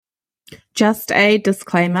Just a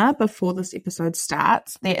disclaimer before this episode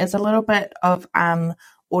starts. There is a little bit of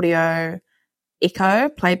audio echo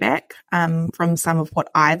playback from some of what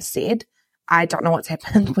I've said. I don't know what's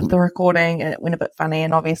happened with the recording. It went a bit funny,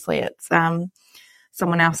 and obviously it's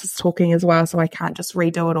someone else is talking as well, so I can't just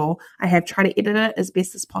redo it all. I have tried to edit it as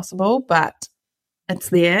best as possible, but it's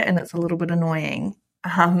there and it's a little bit annoying.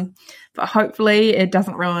 But hopefully it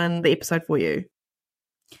doesn't ruin the episode for you.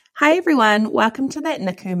 Hi everyone, welcome to That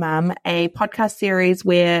NICU Mum, a podcast series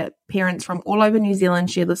where parents from all over New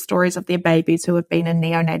Zealand share the stories of their babies who have been in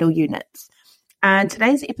neonatal units.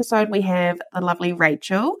 Today's episode we have the lovely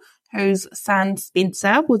Rachel, whose son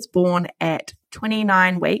Spencer was born at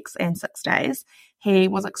 29 weeks and 6 days. He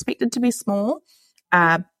was expected to be small,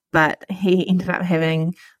 but he ended up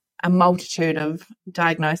having a multitude of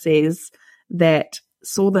diagnoses that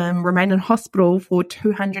saw them remain in hospital for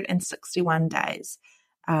 261 days.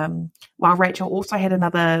 While Rachel also had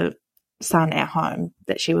another son at home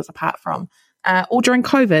that she was apart from, all during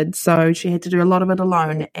COVID, so she had to do a lot of it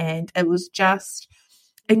alone, and it was just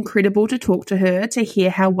incredible to talk to her, to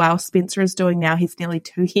hear how well Spencer is doing now. He's nearly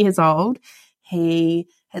 2 years old. He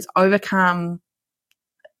has overcome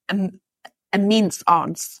immense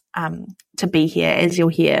odds to be here, as you'll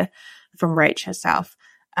hear from Rach herself.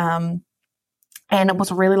 And it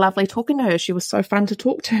was really lovely talking to her. She was so fun to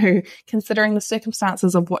talk to, considering the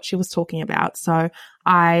circumstances of what she was talking about. So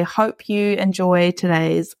I hope you enjoy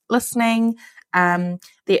today's listening. There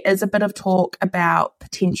is a bit of talk about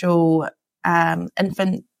potential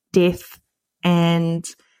infant death and,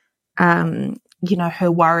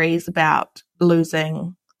 her worries about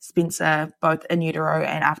losing Spencer both in utero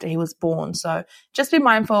and after he was born. So just be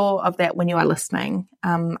mindful of that when you are listening.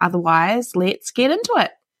 Otherwise, let's get into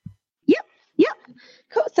it. Yep.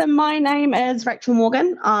 Cool. So my name is Rachel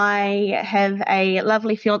Morgan. I have a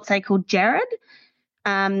lovely fiance called Jared.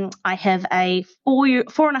 I have a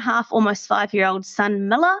 4.5, almost 5-year-old son,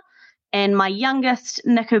 Miller, and my youngest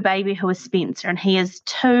NICU baby, who is Spencer, and he is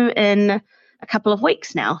 2 in a couple of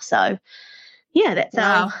weeks now. So, yeah, that's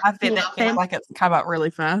I bet that feels like it's come up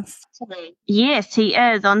really fast. Yes, he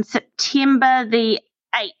is on September the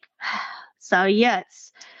 8th. So, yeah,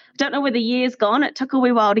 don't know where the year's gone. It took a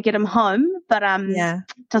wee while to get him home, but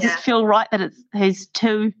doesn't feel right that he's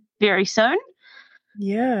 2 very soon.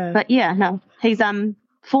 Yeah. But yeah, no, he's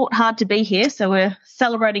fought hard to be here, so we're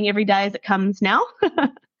celebrating every day as it comes now.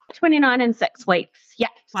 29 and 6 weeks. Yeah.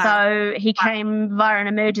 Wow. So he came via an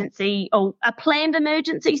emergency, or a planned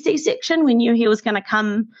emergency C-section. We knew he was going to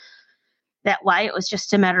come that way. It was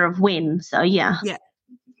just a matter of when. So yeah. Yeah.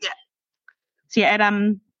 So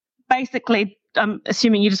yeah, basically, I'm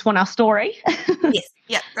assuming you just want our story. Yes.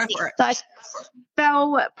 Yeah, go for it. So I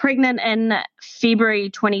fell pregnant in February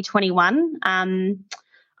 2021.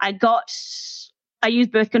 I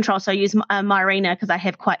used birth control, so I used Mirena because I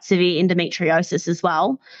have quite severe endometriosis as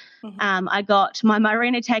well. Mm-hmm. I got my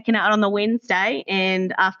Mirena taken out on the Wednesday,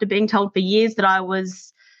 and after being told for years that I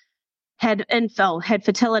had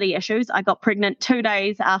fertility issues, I got pregnant 2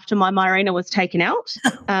 days after my Mirena was taken out.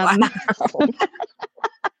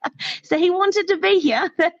 So he wanted to be here.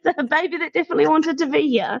 That's a baby that definitely wanted to be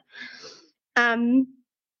here.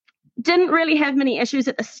 Didn't really have many issues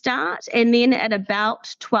at the start, and then at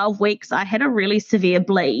about 12 weeks, I had a really severe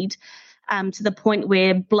bleed to the point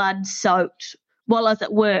where blood soaked. While I was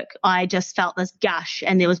at work, I just felt this gush,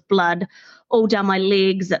 and there was blood all down my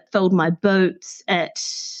legs. It filled my boots. It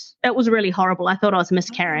was really horrible. I thought I was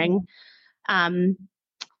miscarrying. I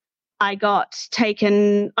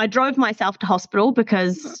drove myself to hospital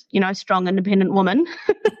because, strong, independent woman.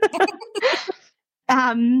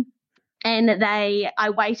 And I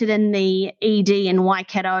waited in the ED in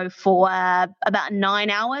Waikato for about 9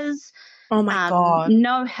 hours. Oh my God.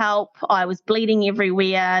 No help. I was bleeding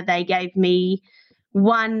everywhere. They gave me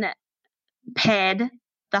one pad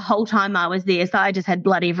the whole time I was there. So I just had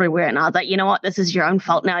blood everywhere. And I was like, you know what? This is your own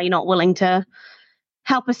fault now. You're not willing to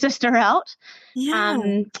help a sister out. Yeah.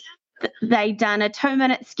 They done a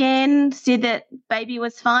 2-minute scan, said that baby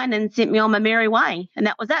was fine, and sent me on my merry way. And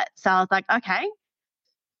that was it. So I was like, okay,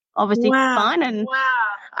 obviously fine. And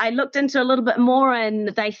I looked into a little bit more, and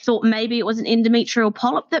they thought maybe it was an endometrial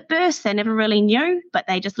polyp that burst. They never really knew, but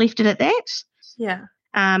they just left it at that. Yeah.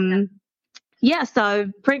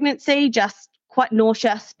 So pregnancy, just quite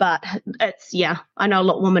nauseous, but I know a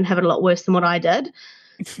lot of women have it a lot worse than what I did.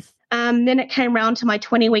 Then it came round to my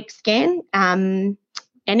 20-week scan,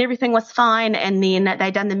 and everything was fine. And then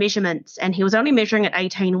they done the measurements, and he was only measuring at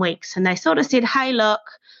 18 weeks. And they sort of said, hey, look,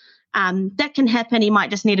 that can happen. He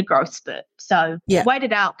might just need a growth spurt. So wait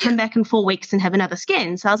it out, come back in 4 weeks and have another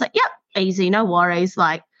scan. So I was like, yep, easy, no worries.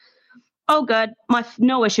 Like, oh, good.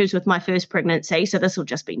 No issues with my first pregnancy, so this will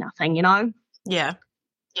just be nothing, Yeah.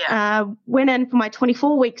 Went in for my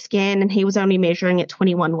 24-week scan, and he was only measuring at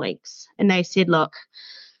 21 weeks. And they said, look,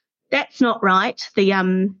 that's not right.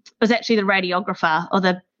 It was actually the radiographer or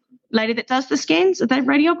the lady that does the scans. Are they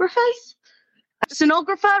radiographers?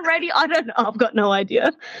 Sonographer? I don't know. I've got no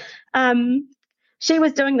idea. She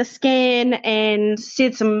was doing the scan and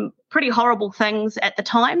said some pretty horrible things at the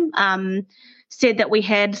time. Said that we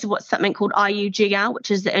had something called sIUGR, which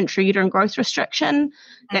is the intrauterine growth restriction,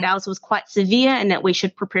 that ours was quite severe and that we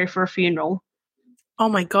should prepare for a funeral. Oh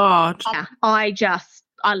my God. Yeah, I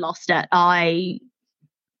lost it. I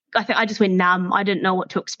think I just went numb. I didn't know what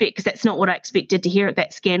to expect because that's not what I expected to hear at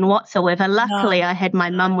that scan whatsoever. Luckily, I had my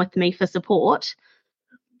mum with me for support.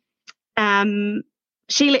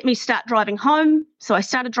 She let me start driving home. So I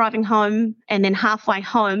started driving home, and then halfway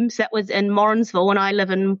home, so that was in Morrinsville, and I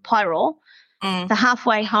live in Pyro. So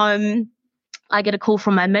halfway home, I get a call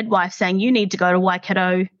from my midwife saying, you need to go to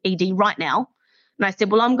Waikato ED right now. And I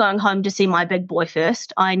said, well, I'm going home to see my big boy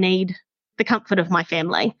first. I need the comfort of my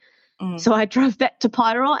family. So I drove back to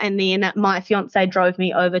Pyro, and then my fiance drove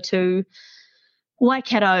me over to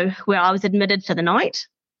Waikato, where I was admitted for the night.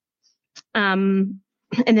 And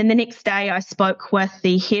then the next day I spoke with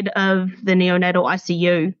the head of the neonatal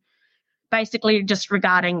ICU, basically just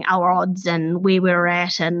regarding our odds and where we were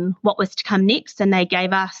at and what was to come next. And they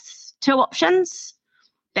gave us two options.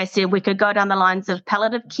 They said we could go down the lines of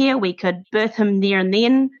palliative care. We could birth him there and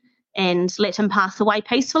then and let him pass away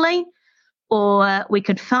peacefully, or we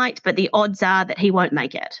could fight, but the odds are that he won't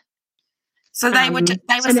make it. So they were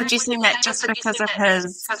suggesting that just because of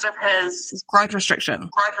his growth restriction.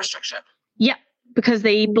 Yeah, because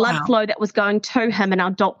the blood flow that was going to him and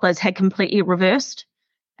our Dopplers had completely reversed,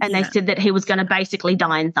 and they said that he was going to basically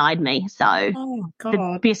die inside me. So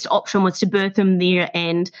the best option was to birth him there,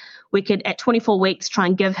 and we could, at 24 weeks, try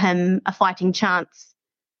and give him a fighting chance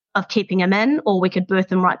of keeping him in, or we could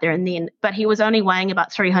birth him right there and then. But he was only weighing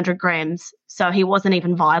about 300 grams, so he wasn't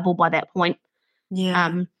even viable by that point.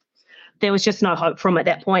 Yeah. There was just no hope from at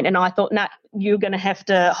that point. And I thought, nah, you're going to have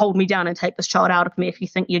to hold me down and take this child out of me if you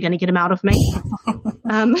think you're going to get him out of me.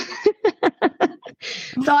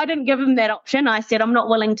 So I didn't give him that option. I said, I'm not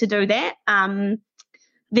willing to do that.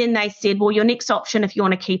 Then they said, well, your next option, if you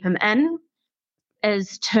want to keep him in,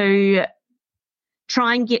 is to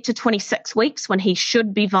try and get to 26 weeks when he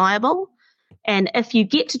should be viable. And if you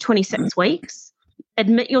get to 26 weeks,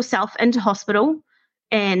 admit yourself into hospital,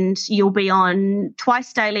 and you'll be on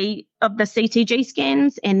twice daily of the CTG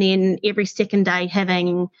scans, and then every second day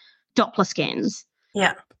having Doppler scans.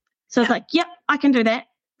 Yeah. So I was like, yep, I can do that.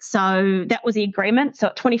 So that was the agreement. So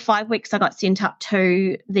at 25 weeks, I got sent up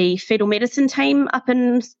to the fetal medicine team up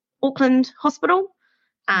in Auckland Hospital.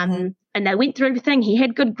 And they went through everything. He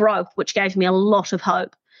had good growth, which gave me a lot of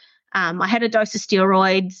hope. I had a dose of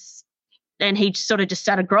steroids, and he sort of just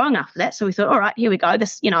started growing after that. So we thought, all right, here we go.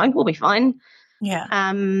 This, we'll be fine.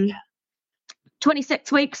 Yeah.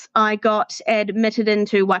 26 weeks, I got admitted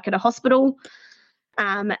into Waikato Hospital.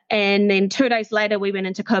 And then 2 days later, we went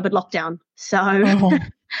into COVID lockdown. So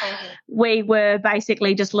we were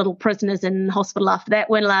basically just little prisoners in hospital after that.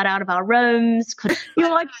 Weren't allowed out of our rooms.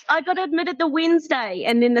 I got admitted the Wednesday,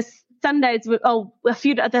 and then the Sundays were,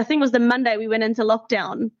 the thing was the Monday we went into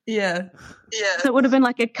lockdown. Yeah. So it would have been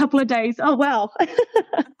like a couple of days. Oh, wow.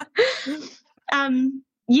 And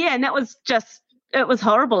that was just, it was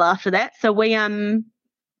horrible after that. So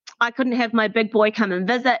I couldn't have my big boy come and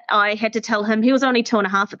visit. I had to tell him, he was only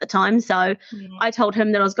 2.5 at the time. So I told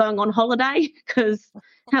him that I was going on holiday, because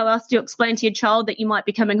how else do you explain to your child that you might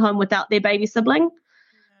be coming home without their baby sibling?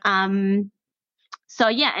 And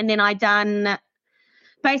then I done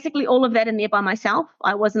basically all of that in there by myself.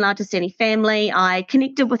 I wasn't allowed to see any family. I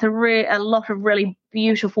connected with a lot of really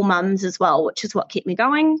beautiful mums as well, which is what kept me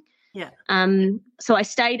going. Yeah. So I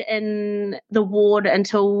stayed in the ward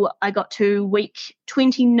until I got to week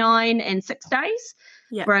 29 and 6 days,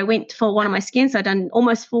 where I went for one of my scans. So I'd done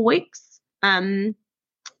almost 4 weeks. Went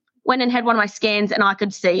and had one of my scans, and I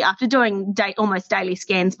could see, after doing almost daily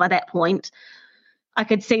scans by that point, I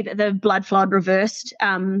could see that the blood flow had reversed.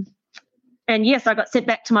 And yes, I got sent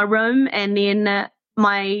back to my room, and then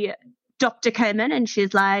my doctor came in, and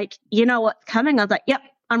she's like, you know what's coming? I was like, yep,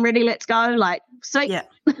 I'm ready, let's go. Like, sweet. Yeah.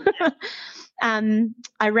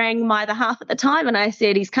 I rang my other half at the time, and I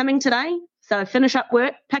said, he's coming today. So finish up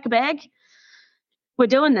work, pack a bag. We're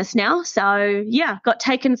doing this now. So, got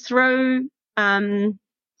taken through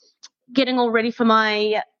getting all ready for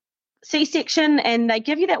my C-section, and they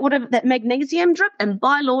give you that magnesium drip, and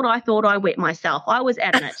by Lord, I thought I wet myself. I was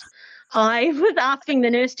adamant. I was asking the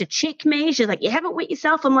nurse to check me. She's like, you haven't wet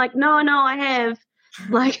yourself? I'm like, no, I have.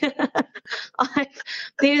 Like,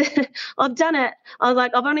 I've done it. I was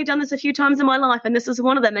like, I've only done this a few times in my life, and this is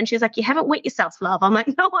one of them. And she's like, you haven't wet yourself, love. I'm like,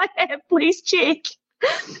 no, I have. Please check.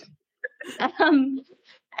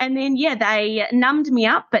 And then, they numbed me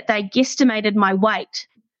up, but they guesstimated my weight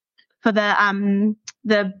for the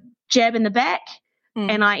jab in the back.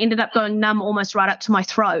 And I ended up going numb almost right up to my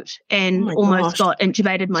throat and almost got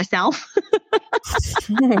intubated myself.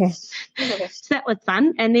 So that was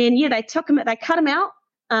fun. And then, they cut him out,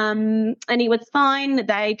 and he was fine.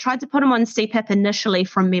 They tried to put him on CPAP initially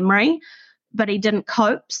from memory, but he didn't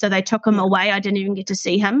cope. So they took him away. I didn't even get to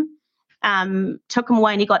see him. Took him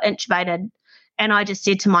away and he got intubated. And I just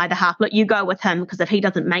said to my other half, look, you go with him, because if he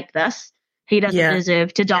doesn't make this, he doesn't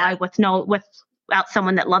deserve to die without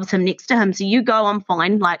someone that loves him next to him. So you go, I'm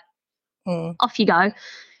fine. Like, off you go.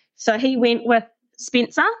 So he went with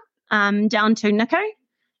Spencer down to NICU,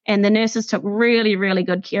 and the nurses took really, really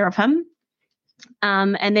good care of him.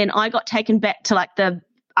 And then I got taken back to like the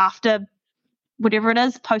after whatever it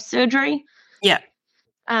is, post-surgery. Yeah.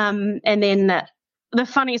 And then the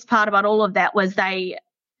funniest part about all of that was they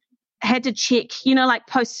had to check, like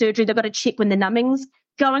post-surgery, they've got to check when the numbing's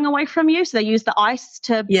going away from you. So they use the ice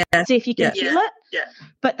to see if you can feel it. Yeah.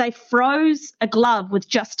 But they froze a glove with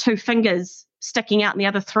just 2 fingers sticking out and the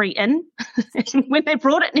other 3 in. And when they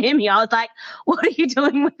brought it near me, I was like, what are you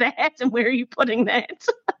doing with that? And where are you putting that?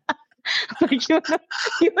 Like, you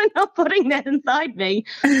were not putting that inside me.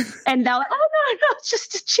 And they're like, oh, no, it's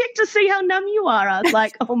just to check to see how numb you are. I was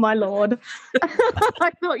like, oh, my Lord.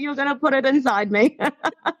 I thought you were going to put it inside me.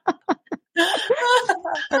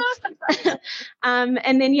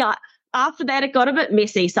 And then, after that, it got a bit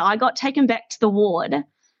messy. So I got taken back to the ward.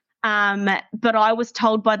 But I was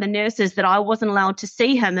told by the nurses that I wasn't allowed to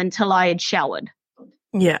see him until I had showered.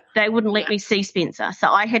 Yeah. They wouldn't let me see Spencer. So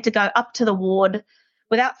I had to go up to the ward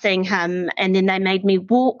without seeing him, and then they made me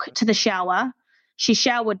walk to the shower. She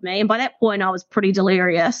showered me, and by that point I was pretty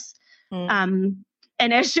delirious. And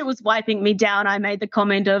as she was wiping me down, I made the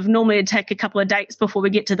comment of, normally it'd take a couple of dates before we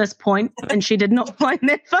get to this point, and she did not find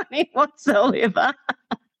that funny whatsoever.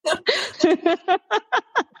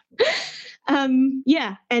 And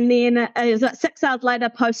then it was about 6 hours later,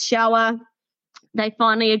 post-shower, they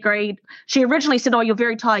finally agreed. She originally said, oh, you're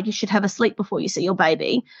very tired, you should have a sleep before you see your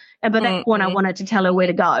baby. And by that point, I wanted to tell her where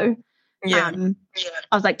to go. I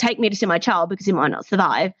was like, take me to see my child because he might not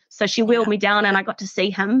survive. So she wheeled me down and I got to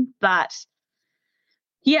see him. But,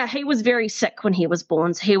 he was very sick when he was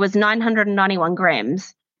born. So he was 991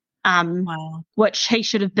 grams, which he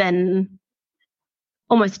should have been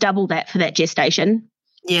almost double that for that gestation.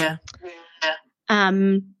 Yeah.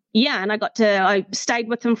 And I stayed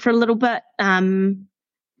with him for a little bit.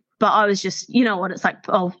 But I was just, you know what it's like,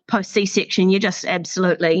 post C-section, you're just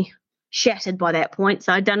absolutely shattered by that point.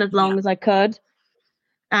 So I'd done as long as I could.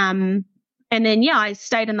 And then, I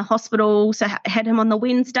stayed in the hospital. So I had him on the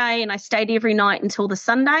Wednesday, and I stayed every night until the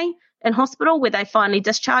Sunday in hospital, where they finally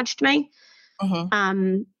discharged me.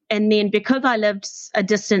 And then because I lived a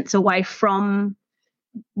distance away from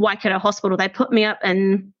Waikato Hospital, they put me up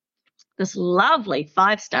in this lovely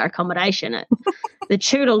 5-star accommodation at the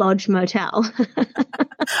Tudor Lodge Motel.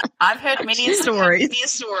 I've heard many stories.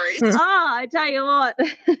 I tell you what,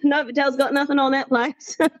 Novotel's got nothing on that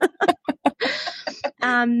place.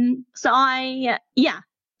 So I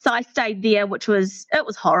stayed there, it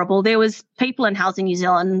was horrible. There was people in Housing New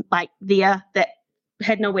Zealand there that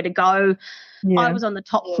had nowhere to go. Yeah. I was on the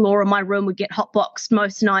top floor, and my room would get hotboxed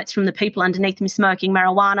most nights from the people underneath me smoking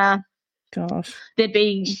marijuana. Gosh. There'd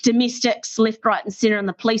be domestics left, right and centre, and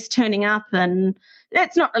the police turning up, and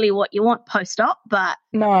that's not really what you want post-op, but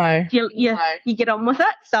no, you get on with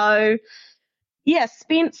it. So,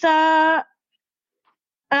 Spencer,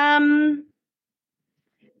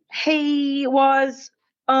 he was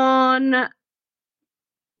on,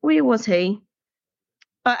 where was he?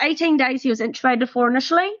 18 days he was intubated for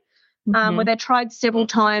initially, where they tried several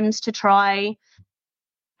times to try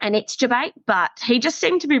and extubate, but he just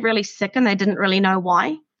seemed to be really sick and they didn't really know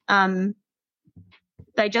why.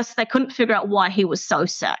 They couldn't figure out why he was so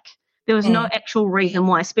sick. There was no actual reason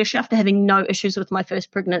why, especially after having no issues with my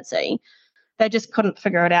first pregnancy. They just couldn't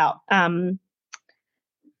figure it out. And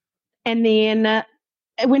then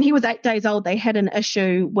when he was 8 days old, they had an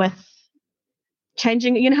issue with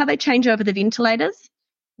changing, you know how they change over the ventilators?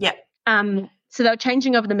 Yeah. So they were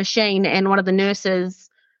changing over the machine, and one of the nurses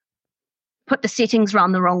put the settings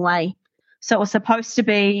around the wrong way. So it was supposed to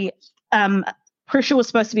be, pressure was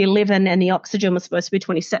supposed to be 11 and the oxygen was supposed to be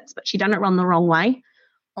 26, but she done it wrong the wrong way.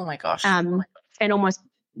 Oh my gosh. And almost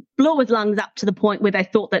blew his lungs up to the point where they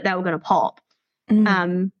thought that they were going to pop.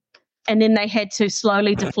 And then they had to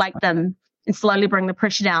slowly deflate them and slowly bring the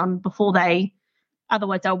pressure down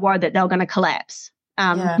otherwise they were worried that they were going to collapse,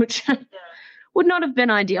 which would not have been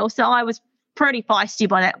ideal. So I was pretty feisty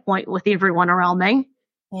by that point with everyone around me.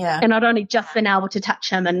 Yeah. And I'd only just been able to touch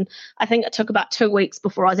him. And I think it took about 2 weeks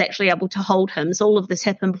before I was actually able to hold him. So all of this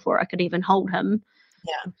happened before I could even hold him.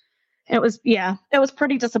 Yeah. It was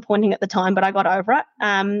pretty disappointing at the time, but I got over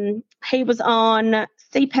it. He was on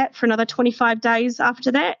CPAP for another 25 days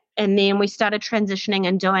after that. And then we started transitioning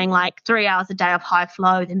and doing like 3 hours a day of high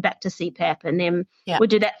flow, then back to CPAP. And then we'd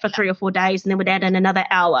do that for 3 or 4 days, and then we'd add in another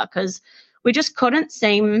hour because we just couldn't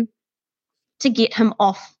seem to get him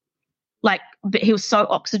off. But he was so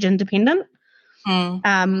oxygen dependent.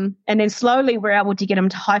 And then slowly we're able to get him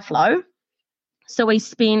to high flow. So we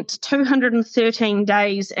spent 213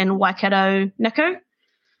 days in Waikato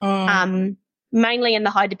NICU, mainly in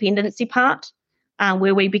the high dependency part,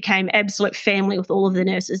 where we became absolute family with all of the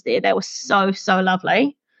nurses there. They were so, so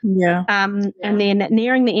lovely. Yeah. And then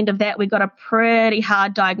nearing the end of that, we got a pretty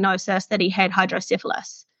hard diagnosis that he had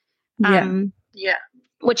hydrocephalus.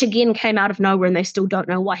 Which again came out of nowhere, and they still don't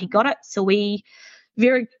know why he got it. So we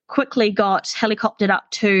very quickly got helicoptered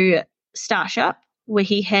up to Starship, where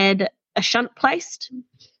he had a shunt placed.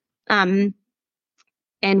 And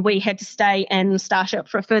we had to stay in Starship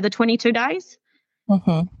for a further 22 days.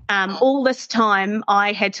 All this time,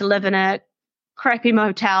 I had to live in a crappy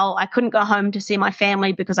motel. I couldn't go home to see my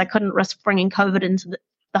family because I couldn't risk bringing COVID into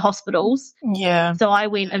the hospitals. Yeah. So I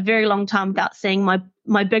went a very long time without seeing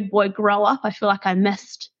my big boy grow up. I feel like I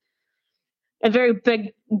missed a very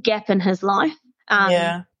big gap in his life.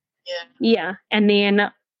 And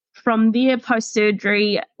then from there,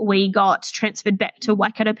 post-surgery, we got transferred back to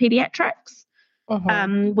Waikato Pediatrics,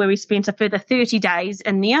 where we spent a further 30 days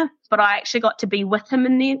in there. But I actually got to be with him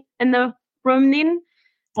in the room then,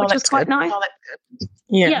 which was quite nice.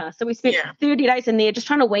 So we spent 30 days in there just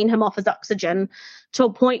trying to wean him off his oxygen to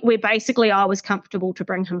a point where basically I was comfortable to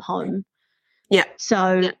bring him home. Yeah.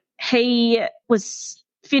 So he was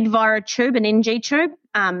fed via a tube, an NG tube,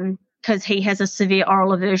 because he has a severe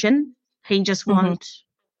oral aversion. He just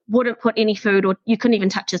wouldn't put any food, or you couldn't even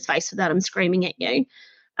touch his face without him screaming at you.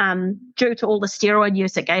 Due to all the steroid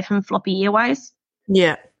use, it gave him floppy airways.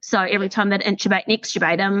 Yeah. So every time they'd intubate and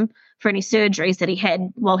extubate him for any surgeries that he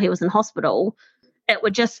had while he was in hospital, it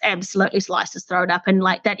would just absolutely slice his throat up, and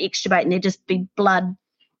like that extubate and there'd just be blood,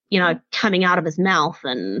 coming out of his mouth.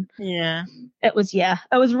 And it was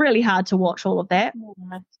really hard to watch all of that.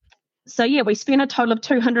 So we spent a total of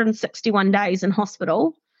 261 days in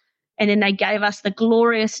hospital, and then they gave us the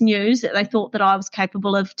glorious news that they thought that I was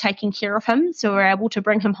capable of taking care of him, so we were able to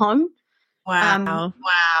bring him home. Wow.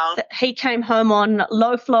 He came home on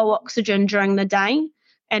low flow oxygen during the day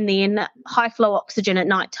and then high flow oxygen at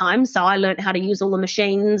night time. So I learned how to use all the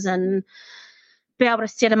machines and be able to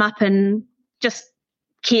set him up and just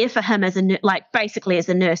care for him basically as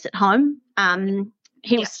a nurse at home.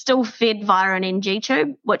 He was still fed via an NG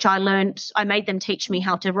tube, which I made them teach me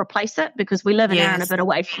how to replace it because we live an hour and a bit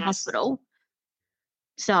away from hospital.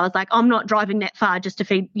 So I was like, I'm not driving that far just to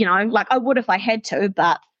feed, I would if I had to,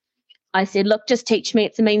 but I said, look, just teach me.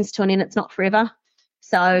 It's a means to an end. It's not forever.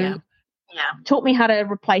 So taught me how to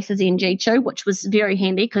replace his NG tube, which was very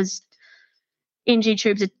handy because NG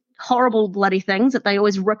tubes are horrible bloody things that they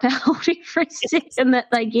always rip out every second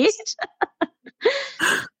that they get.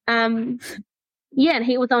 And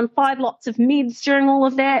he was on 5 lots of meds during all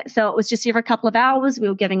of that. So it was just every couple of hours we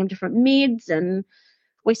were giving him different meds, and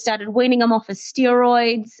we started weaning him off his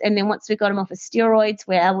steroids. And then once we got him off his steroids,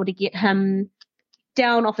 we were able to get him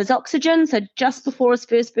down off his oxygen. So just before his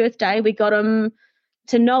first birthday, we got him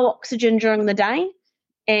to no oxygen during the day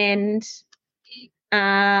and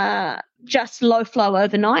just low flow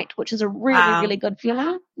overnight, which is a really, really good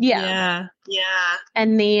feeling. Yeah.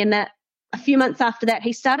 And then a few months after that,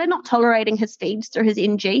 he started not tolerating his feeds through his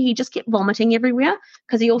NG. He just kept vomiting everywhere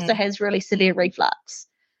because he also has really severe reflux.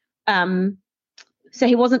 So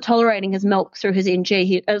he wasn't tolerating his milk through his NG.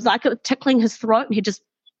 It was like it was tickling his throat, and he'd just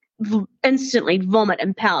instantly vomit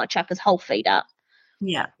and power chuck his whole feed up.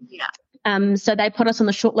 So they put us on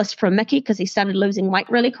the short list for a Mickey because he started losing weight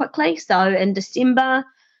really quickly. So in December,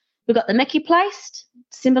 we got the Mickey placed,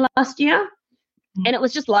 December last year, and it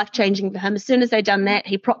was just life-changing for him. As soon as they'd done that,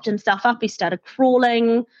 he propped himself up, he started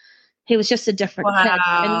crawling. He was just a different kid.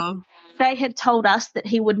 And they had told us that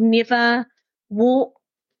he would never walk,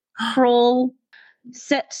 crawl,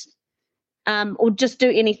 sit, or just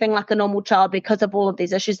do anything like a normal child because of all of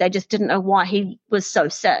these issues. They just didn't know why he was so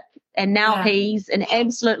sick. And now he's an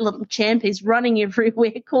absolute little champ. He's running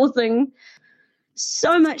everywhere, causing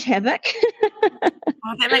so much havoc.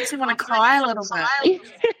 Oh, that makes me want to cry a little bit.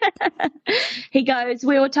 He goes,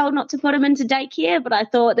 we were told not to put him into daycare, but I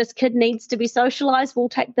thought this kid needs to be socialised. We'll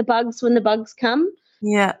take the bugs when the bugs come.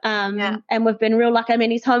 Yeah. And we've been real lucky. I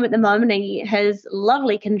mean, he's home at the moment. He has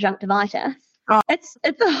lovely conjunctivitis. Oh. It's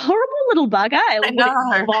a horrible little bug, eh? I know.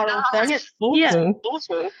 It's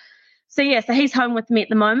awful. So he's home with me at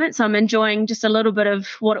the moment. So I'm enjoying just a little bit of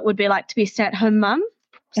what it would be like to be a stay-at-home mum.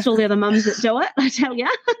 Just all the other mums that do it, I tell you.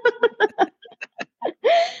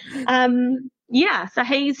 So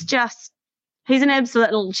he's an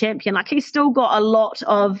absolute little champion. Like, he's still got a lot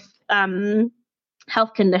of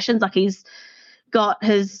health conditions. Like, he's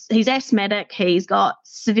asthmatic, he's got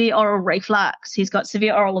severe oral reflux, he's got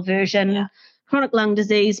severe oral aversion, chronic lung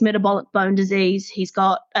disease, metabolic bone disease. He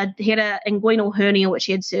had an inguinal hernia, which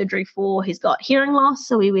he had surgery for. He's got hearing loss,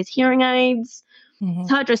 so he wears hearing aids. Mm-hmm.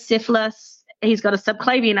 Hydrocephalus. He's got a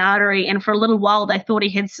subclavian artery, and for a little while they thought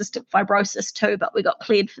he had cystic fibrosis too, but we got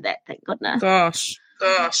cleared for that, thank goodness. Gosh.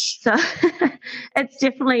 So it's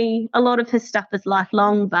definitely, a lot of his stuff is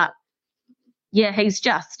lifelong, but yeah, he's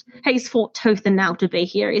fought tooth and nail to be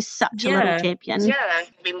here. He's such a little champion.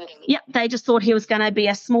 Yeah, they just thought he was going to be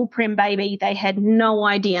a small prem baby. They had no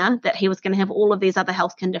idea that he was going to have all of these other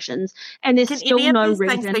health conditions, and there's still no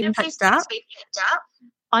reason.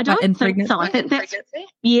 I don't think so. I think that's,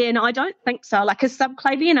 I don't think so. Like, his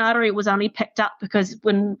subclavian artery was only picked up because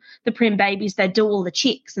when the prem babies, they do all the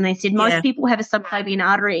checks, and they said most people have a subclavian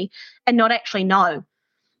artery and not actually know,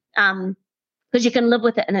 because you can live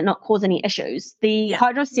with it and it not cause any issues. The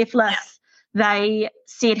hydrocephalus, they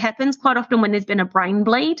said, happens quite often when there's been a brain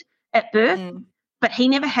bleed at birth, but he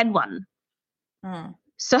never had one.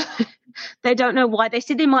 So they don't know why. They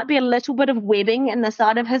said there might be a little bit of webbing in the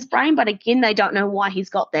side of his brain, but again, they don't know why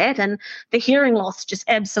he's got that. And the hearing loss just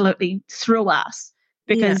absolutely threw us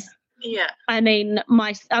because, I mean,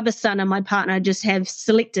 my other son and my partner just have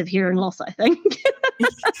selective hearing loss, I think.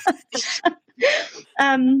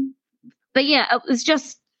 But yeah,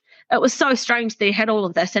 it was so strange that he had all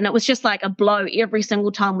of this, and it was just like a blow every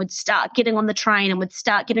single time we'd start getting on the train and would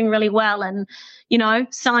start getting really well, and, you know,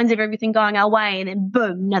 signs of everything going our way, and then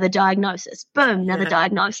boom, another diagnosis,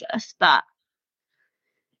 diagnosis. But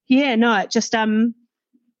yeah, no, it just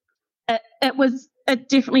it's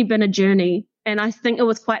definitely been a journey, and I think it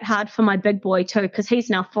was quite hard for my big boy too, because he's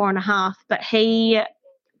now 4.5, but he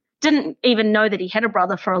didn't even know that he had a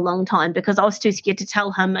brother for a long time because I was too scared to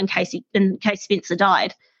tell him in case Spencer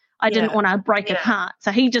died. I didn't want to break his heart.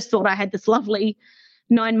 So he just thought I had this lovely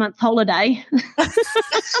 9-month holiday.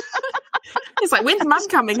 He's like, when's mum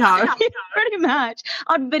coming home? Yeah, pretty much.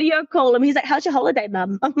 I'd video call him. He's like, how's your holiday,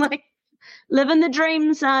 mum? I'm like, living the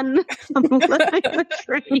dream, son. I'm living the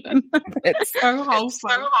dream. It's so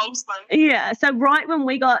wholesome. Yeah. So right when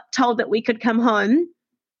we got told that we could come home,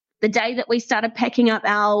 the day that we started packing up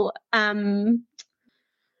our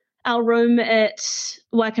room at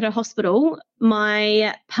Waikato Hospital,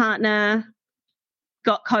 my partner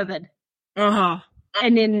got COVID. And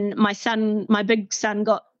then my big son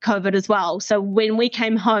got COVID as well. So when we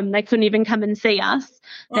came home, they couldn't even come and see us.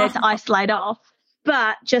 They had to isolate off.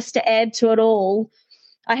 But just to add to it all,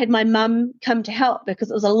 I had my mum come to help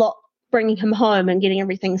because it was a lot bringing him home and getting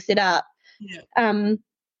everything set up. Yeah.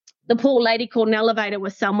 The poor lady called an elevator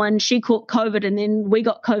with someone. She caught COVID, and then we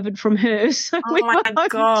got COVID from her. So we were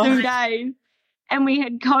home 2 days, and we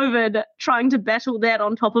had COVID, trying to battle that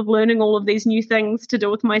on top of learning all of these new things to do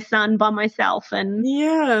with my son by myself. And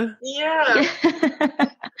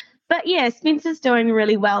But yeah, Spencer's doing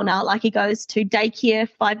really well now. Like, he goes to daycare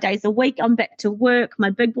 5 days a week. I'm back to work.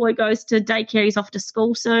 My big boy goes to daycare. He's off to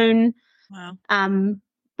school soon. Wow.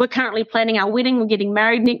 We're currently planning our wedding. We're getting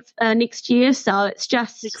married next year, so it's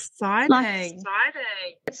just exciting.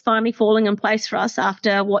 It's finally falling in place for us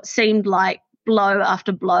after what seemed like blow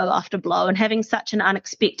after blow after blow, and having such an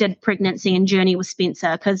unexpected pregnancy and journey with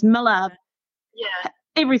Spencer, because Miller,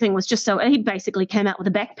 everything was just so, he basically came out with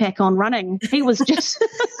a backpack on running. He was just,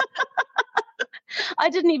 I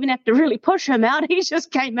didn't even have to really push him out. He just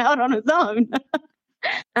came out on his own.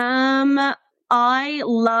 I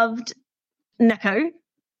loved NICU.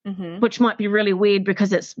 Which might be really weird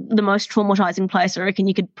because it's the most traumatizing place I reckon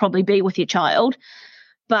you could probably be with your child.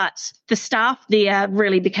 But the staff there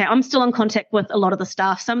really became, I'm still in contact with a lot of the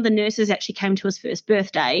staff. Some of the nurses actually came to his first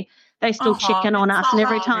birthday. They still check in on us, and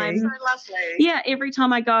every time, every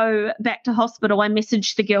time I go back to hospital, I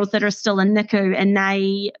message the girls that are still in NICU, and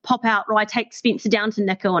they pop out, or I take Spencer down to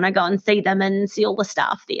NICU and I go and see them and see all the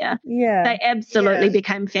staff there. Yeah. They absolutely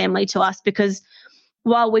became family to us, because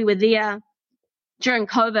while we were there, during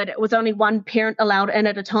COVID, it was only one parent allowed in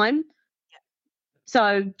at a time.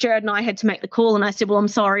 So Jared and I had to make the call, and I said, well, I'm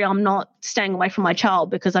sorry, I'm not staying away from my child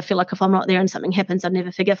because I feel like if I'm not there and something happens, I'd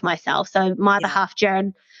never forgive myself. So my other half,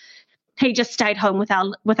 Jared, he just stayed home with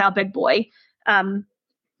our big boy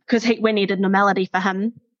because we needed normality for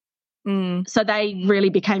him. So they really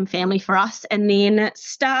became family for us. And then not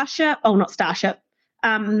Starship.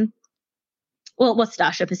 Well, it was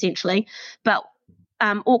Starship essentially, but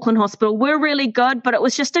Auckland Hospital were really good, but it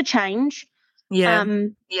was just a change. Yeah.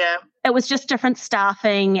 It was just different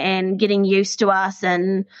staffing and getting used to us,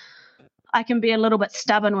 and I can be a little bit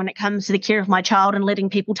stubborn when it comes to the care of my child and letting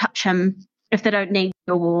people touch him if they don't need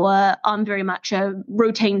to, or I'm very much a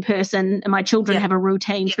routine person, and my children have a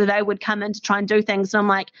routine, so they would come in to try and do things, and I'm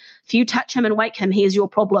like, if you touch him and wake him, here's your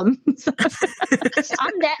problem. So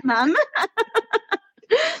I'm that mum.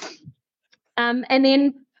 And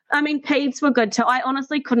then, I mean, peds were good too. I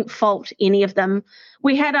honestly couldn't fault any of them.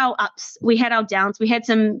 We had our ups, we had our downs, we had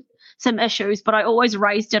some issues, but I always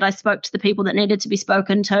raised it. I spoke to the people that needed to be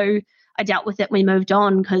spoken to. I dealt with it. We moved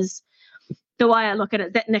on, because the way I look at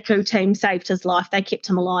it, that NICU team saved his life. They kept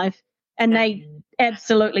him alive, and they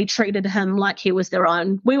absolutely treated him like he was their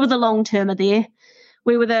own. We were the long-termer there.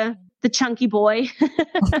 We were the chunky boy.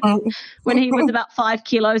 When he was about 5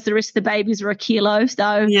 kilos, the rest of the babies were a kilo.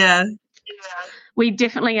 So we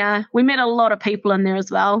definitely we met a lot of people in there as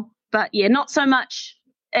well. But, yeah, not so much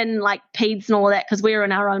in, like, peds and all that, because we were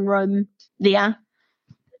in our own room there,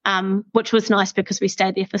 which was nice because we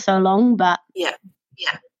stayed there for so long. But,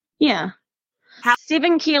 yeah.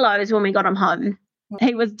 7 kilos when we got him home.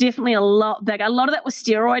 He was definitely a lot bigger. A lot of that was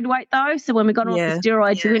steroid weight, though. So when we got him off the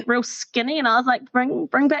steroids, he went real skinny, and I was like, bring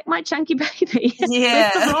back my chunky baby.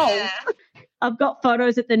 Where's the roll? I've got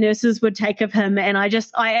photos that the nurses would take of him, and I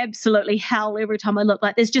absolutely howl every time I look.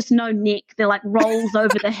 Like, there's just no neck. They're like rolls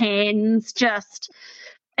over the hands,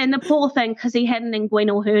 and the poor thing, because he had an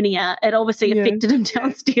inguinal hernia, it obviously affected him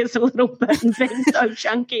downstairs a little bit, and being so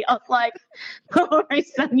chunky, I was like, poor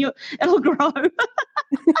son, it'll grow.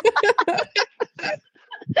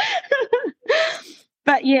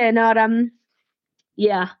 But it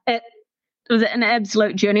was an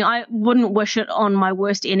absolute journey. I wouldn't wish it on my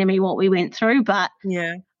worst enemy what we went through, but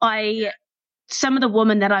some of the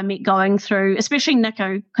women that I met going through, especially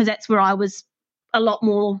NICU, because that's where I was a lot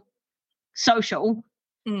more social.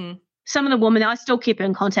 Some of the women I still keep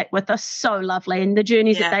in contact with are so lovely, and the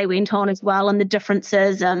journeys that they went on as well, and the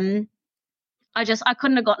differences. I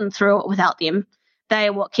couldn't have gotten through it without them. They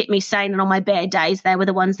are what kept me sane, and on my bad days, they were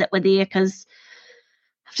the ones that were there, because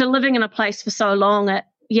after living in a place for so long, it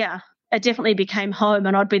definitely became home,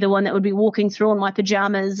 and I'd be the one that would be walking through in my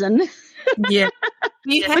pajamas and you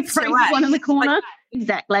had crazy one in the corner.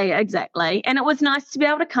 Exactly. And it was nice to be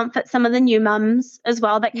able to comfort some of the new mums as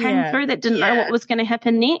well that came through that didn't know what was going to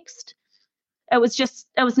happen next. It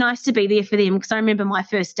was nice to be there for them, because I remember my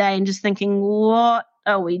first day and just thinking, what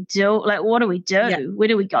are we doing? Like, what do we do? Yeah. Where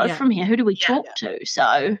do we go from here? Who do we talk to?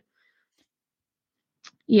 So,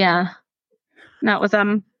 no, it was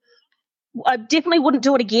I definitely wouldn't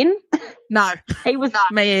do it again. No, he was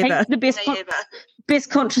me either. The best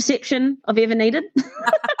contraception I've ever needed.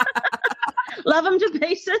 Love him to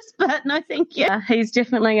pieces, but no, thank you. He's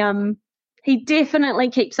definitely he definitely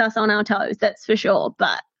keeps us on our toes, that's for sure.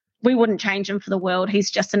 But we wouldn't change him for the world.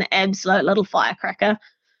 He's just an absolute little firecracker.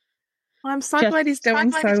 I'm so glad he's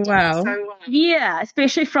doing so well. Yeah,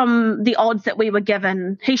 especially from the odds that we were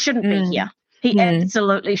given. He shouldn't be here. He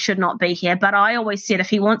absolutely should not be here. But I always said,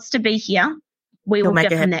 if he wants to be here, we will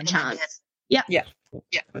give him that chance. Yeah.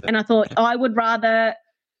 And I thought, I would rather,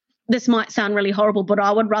 this might sound really horrible, but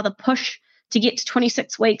I would rather push to get to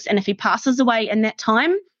 26 weeks. And if he passes away in that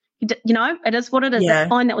time, it is what it is. That's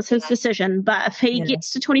fine. That was his decision. But if he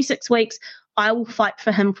gets to 26 weeks, I will fight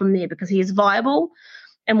for him from there, because he is viable,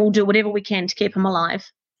 and we'll do whatever we can to keep him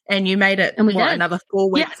alive. And you made it, another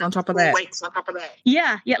 4 weeks on top of that?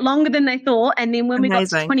 Yeah, longer than they thought. And then when we got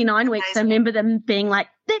to 29 weeks, I remember them being like,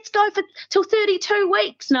 let's go till 32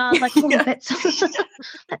 weeks. And I was like,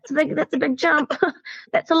 that's a big jump.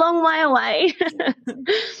 That's a long way away.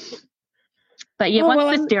 But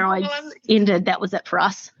once the steroids ended, that was it for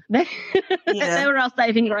us. They were our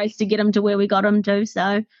saving grace to get him to where we got him to.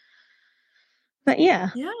 So, but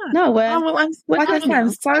no, I'm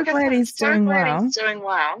so glad he's doing well.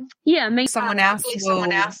 Yeah, someone else will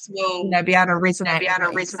be able to resonate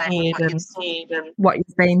with what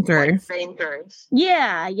you've been through.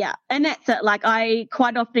 Yeah, and that's it. Like, I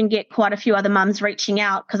quite often get quite a few other mums reaching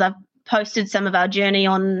out, because I've posted some of our journey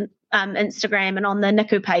on Instagram and on the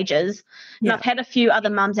NICU pages. And I've had a few other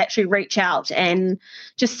mums actually reach out and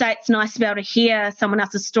just say it's nice to be able to hear someone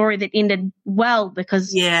else's story that ended well,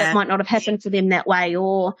 because it might not have happened for them that way,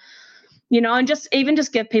 or and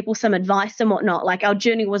just give people some advice and whatnot. Like, our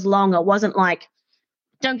journey was long. It wasn't like,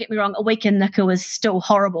 don't get me wrong, a week in Nika was still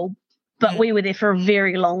horrible, but we were there for a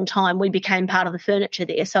very long time. We became part of the furniture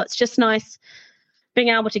there. So it's just nice being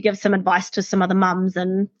able to give some advice to some other mums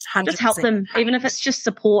and 100%. just help them, even if it's just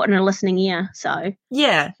support and a listening ear. So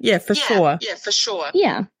yeah, for sure. Yeah, for sure.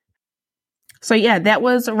 Yeah. So yeah, that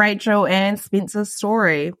was Rachel and Spencer's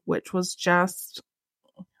story, which was just,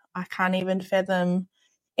 I can't even fathom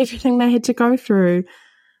everything they had to go through,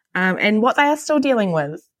 and what they are still dealing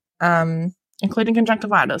with, including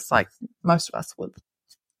conjunctivitis, like most of us with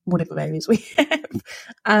whatever babies we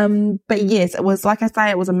have. But yes, it was, like I say,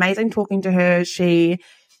 it was amazing talking to her. She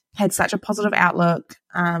had such a positive outlook.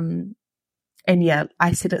 And yeah,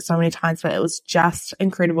 I said it so many times, but it was just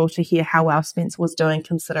incredible to hear how well Spencer was doing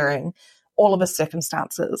considering all of his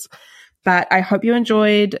circumstances. But I hope you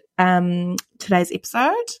enjoyed today's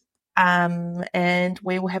episode. And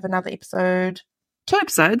we will have another episode, 2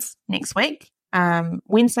 episodes next week,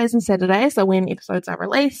 Wednesdays and Saturdays. So when episodes are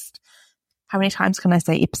released. How many times can I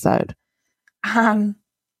say episode?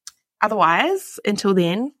 Otherwise, until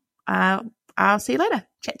then, I'll see you later.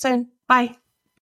 Chat soon. Bye.